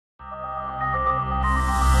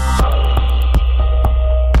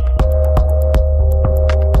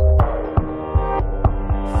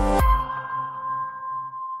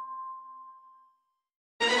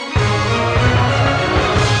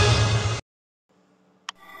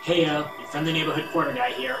Hey, your friendly neighborhood quarter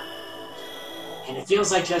guy here. And it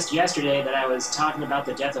feels like just yesterday that I was talking about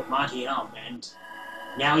the death of Monty Elm, and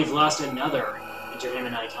now we've lost another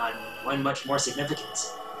entertainment icon, one much more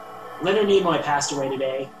significant. Leonard Nimoy passed away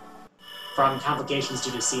today from complications due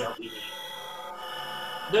to COPD.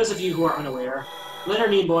 For those of you who are unaware, Leonard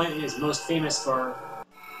Nimoy is most famous for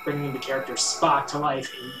bringing the character Spock to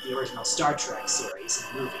life in the original Star Trek series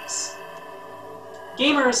and movies.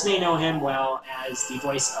 Gamers may know him well as the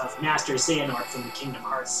voice of Master Xehanort from the Kingdom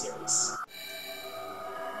Hearts series.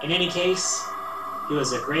 In any case, he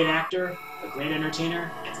was a great actor, a great entertainer,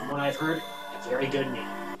 and from what I've heard, a very good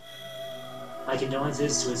man. My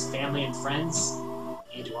condolences to his family and friends,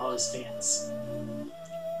 and to all his fans.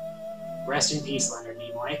 Rest in peace, Leonard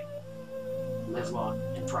Nimoy. Live long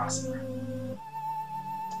and prosper.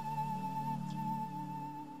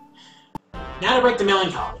 Now to break the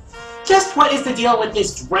melancholy. Just what is the deal with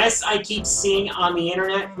this dress I keep seeing on the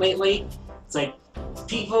internet lately? It's like,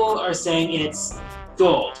 people are saying it's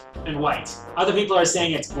gold and white. Other people are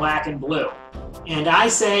saying it's black and blue. And I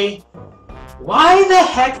say, why the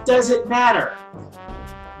heck does it matter?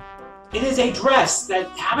 It is a dress that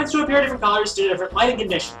happens to appear in different colors due to different lighting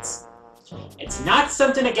conditions. It's not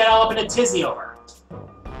something to get all up in a tizzy over.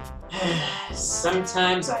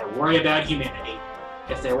 Sometimes I worry about humanity,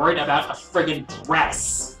 if they're worried about a friggin'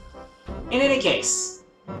 dress. In any case,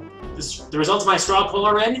 the results of my straw poll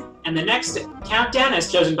are in, and the next countdown, as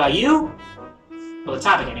chosen by you, well, the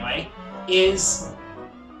topic anyway, is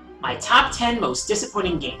my top 10 most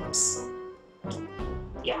disappointing games.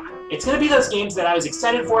 Yeah, it's gonna be those games that I was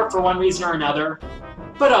excited for one reason or another,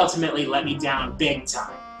 but ultimately let me down big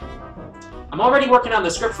time. I'm already working on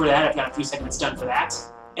the script for that, I've got a few segments done for that,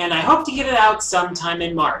 and I hope to get it out sometime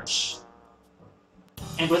in March.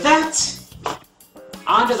 And with that,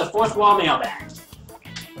 on to the fourth wall mailbag.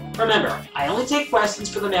 Remember, I only take questions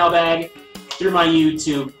for the mailbag through my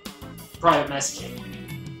YouTube private messaging.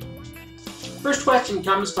 First question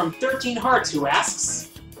comes from 13 Hearts, who asks,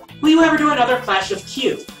 will you ever do another Clash of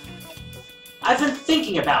Q? I've been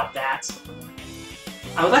thinking about that.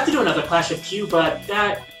 I would like to do another Clash of Q, but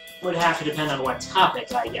that would have to depend on what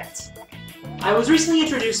topic I get. I was recently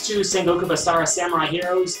introduced to Sengoku Basara Samurai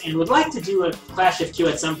Heroes, and would like to do a Clash of Q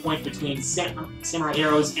at some point between Samurai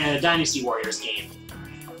Heroes and a Dynasty Warriors game.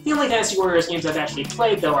 The only Dynasty Warriors games I've actually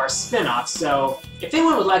played, though, are spin-offs, so if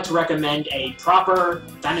anyone would like to recommend a proper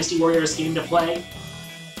Dynasty Warriors game to play,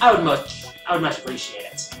 I would much appreciate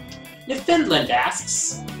it. If Finland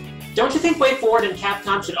asks, don't you think WayForward and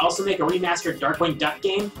Capcom should also make a remastered Darkwing Duck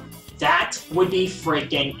game? That would be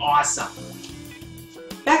freaking awesome.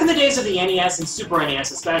 Back in the days of the NES and Super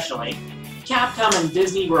NES especially, Capcom and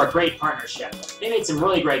Disney were a great partnership. They made some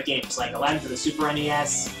really great games, like Aladdin for the Super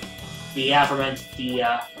NES, the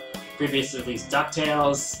previously released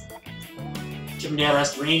DuckTales, Chip 'n Dale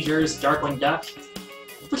Rescue Rangers, Darkwing Duck,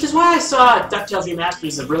 which is why I saw DuckTales Remastered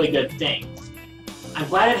as a really good thing. I'm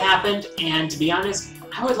glad it happened, and to be honest,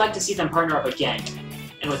 I would like to see them partner up again.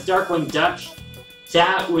 And with Darkwing Duck,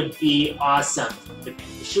 that would be awesome. The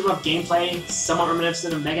shoot-'em-up gameplay, somewhat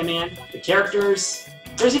reminiscent of Mega Man. The characters,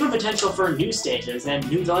 there's even potential for new stages and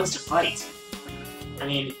new villains to fight. I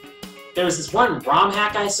mean, there was this one ROM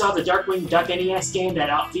hack I saw, the Darkwing Duck NES game,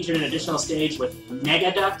 that featured an additional stage with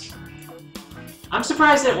Mega Duck. I'm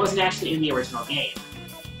surprised that it wasn't actually in the original game.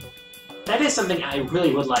 That is something I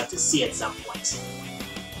really would like to see at some point.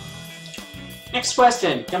 Next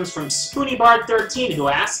question comes from SpoonyBard13, who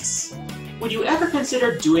asks, would you ever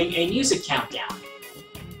consider doing a music countdown?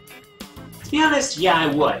 To be honest, yeah, I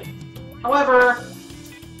would. However,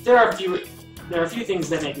 there are a few things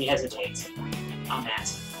that make me hesitate on that.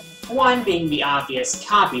 One being the obvious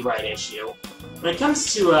copyright issue. When it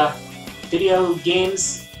comes to video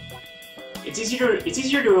games, it's easier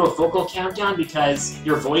to do a vocal countdown because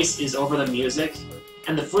your voice is over the music,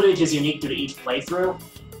 and the footage is unique to each playthrough.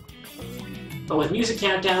 But with music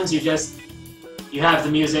countdowns, you have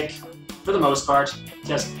the music, for the most part,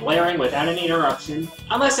 just blaring without any interruption,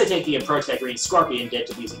 unless I take the approach that Green Scorpion did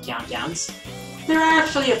to music countdowns. There are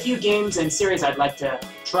actually a few games and series I'd like to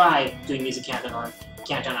try doing music countdown on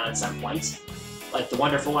at some point, like the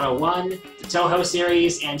Wonderful 101, the Toho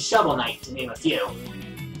series, and Shovel Knight, to name a few.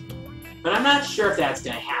 But I'm not sure if that's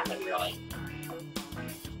going to happen, really.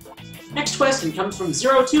 Next question comes from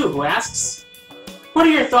 02, who asks, what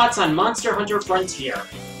are your thoughts on Monster Hunter Frontier?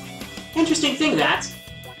 Interesting thing, that.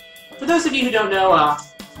 For those of you who don't know,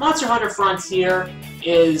 Monster Hunter Frontier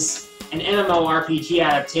is an MMORPG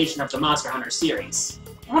adaptation of the Monster Hunter series.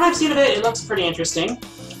 From what I've seen of it, it looks pretty interesting.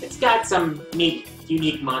 It's got some neat,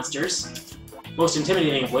 unique monsters. most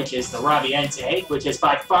intimidating of which is the Rabiente, which is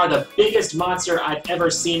by far the biggest monster I've ever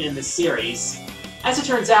seen in the series. As it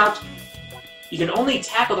turns out, you can only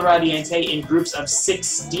tackle the Rabiente in groups of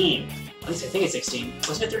 16. At least I think it's 16.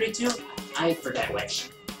 Wasn't it 32? I forget which.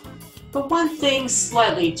 But one thing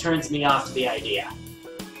slightly turns me off to the idea.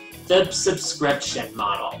 The subscription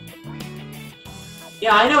model.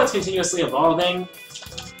 Yeah, I know it's continuously evolving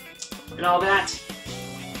and all that,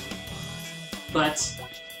 but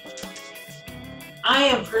I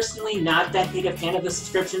am personally not that big a fan of the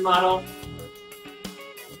subscription model.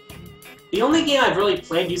 The only game I've really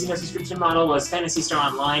played using a subscription model was Phantasy Star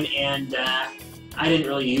Online, and I didn't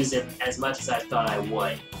really use it as much as I thought I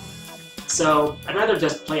would. So, I'd rather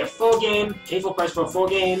just play a full game, pay full price for a full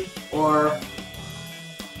game, or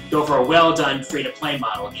go for a well-done free-to-play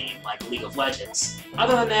model game like League of Legends.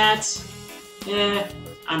 Other than that,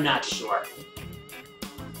 I'm not sure.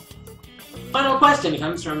 Final question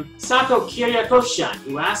comes from Sako Kiryakoshan,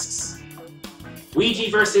 who asks, Ouija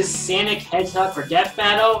vs. Sonic Hedgehog for Death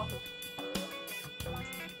Battle?